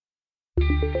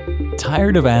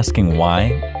Tired of asking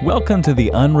why? Welcome to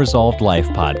the Unresolved Life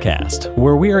podcast,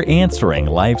 where we are answering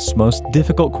life's most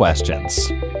difficult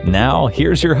questions. Now,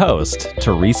 here's your host,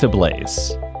 Teresa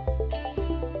Blaze.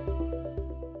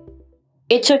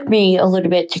 It took me a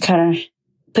little bit to kind of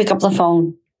pick up the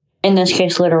phone, in this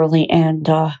case literally, and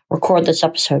record this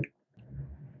episode.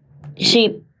 You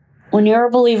see, when you're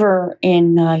a believer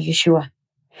in Yeshua,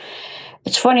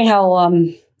 it's funny how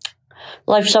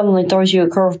life suddenly throws you a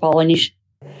curveball and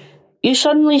you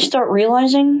suddenly start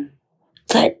realizing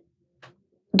that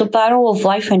the battle of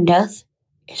life and death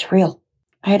is real.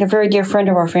 I had a very dear friend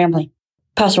of our family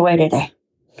pass away today.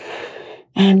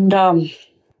 And the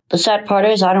sad part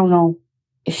is, I don't know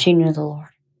if she knew the Lord.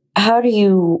 How do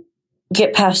you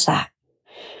get past that?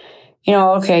 You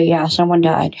know, okay, yeah, someone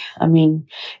died. I mean,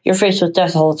 you're faced with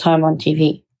death all the time on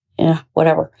TV. Yeah,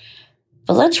 whatever.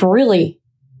 But let's really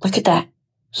look at that.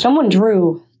 Someone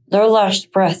drew their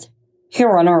last breath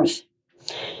here on earth,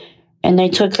 and they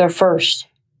took their first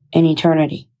in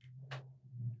eternity.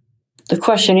 The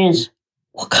question is,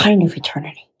 what kind of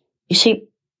eternity? You see,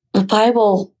 the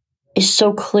Bible is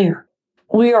so clear.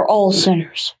 We are all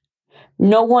sinners.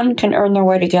 No one can earn their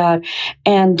way to God,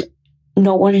 and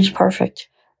no one is perfect.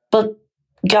 But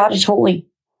God is holy,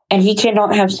 and He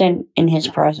cannot have sin in His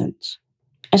presence.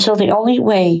 And so the only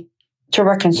way to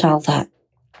reconcile that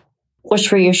was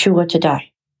for Yeshua to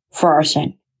die for our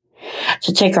sin,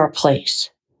 to take our place.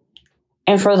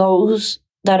 And for those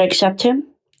that accept Him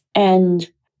and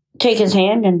take His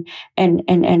hand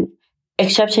and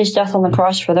accept His death on the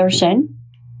cross for their sin,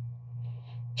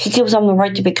 He gives them the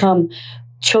right to become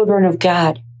children of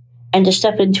God and to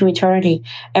step into eternity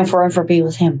and forever be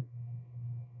with Him.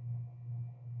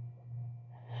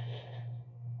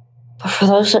 But for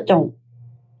those that don't,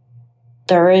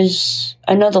 there is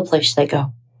another place they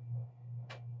go.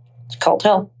 It's called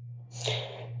hell.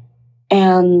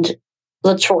 And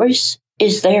the choice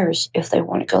is theirs if they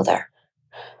want to go there.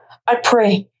 I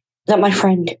pray that my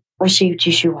friend received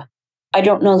Yeshua. I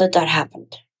don't know that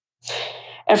happened.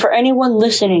 And for anyone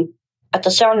listening at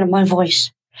the sound of my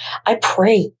voice, I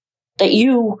pray that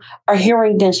you are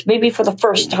hearing this maybe for the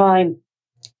first time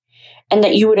and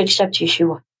that you would accept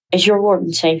Yeshua as your Lord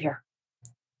and Savior.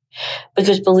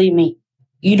 Because believe me,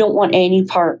 you don't want any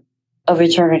part of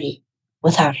eternity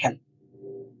without Him.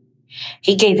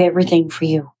 He gave everything for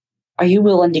you. Are you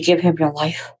willing to give Him your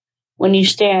life? When you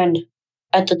stand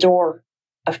at the door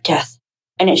of death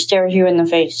and it stares you in the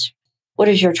face, what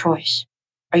is your choice?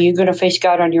 Are you going to face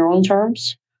God on your own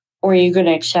terms? Or are you going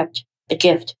to accept the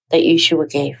gift that Yeshua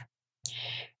gave?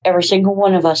 Every single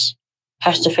one of us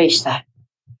has to face that.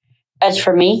 As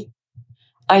for me,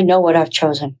 I know what I've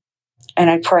chosen, and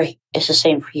I pray it's the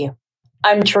same for you.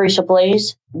 I'm Teresa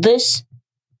Blaze. This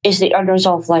is the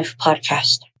Unresolved Life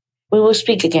podcast. We will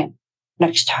speak again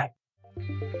next time.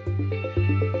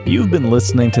 You've been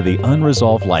listening to the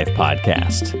Unresolved Life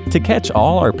podcast. To catch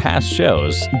all our past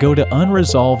shows, go to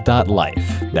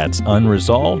unresolved.life. That's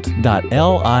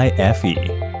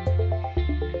unresolved.life.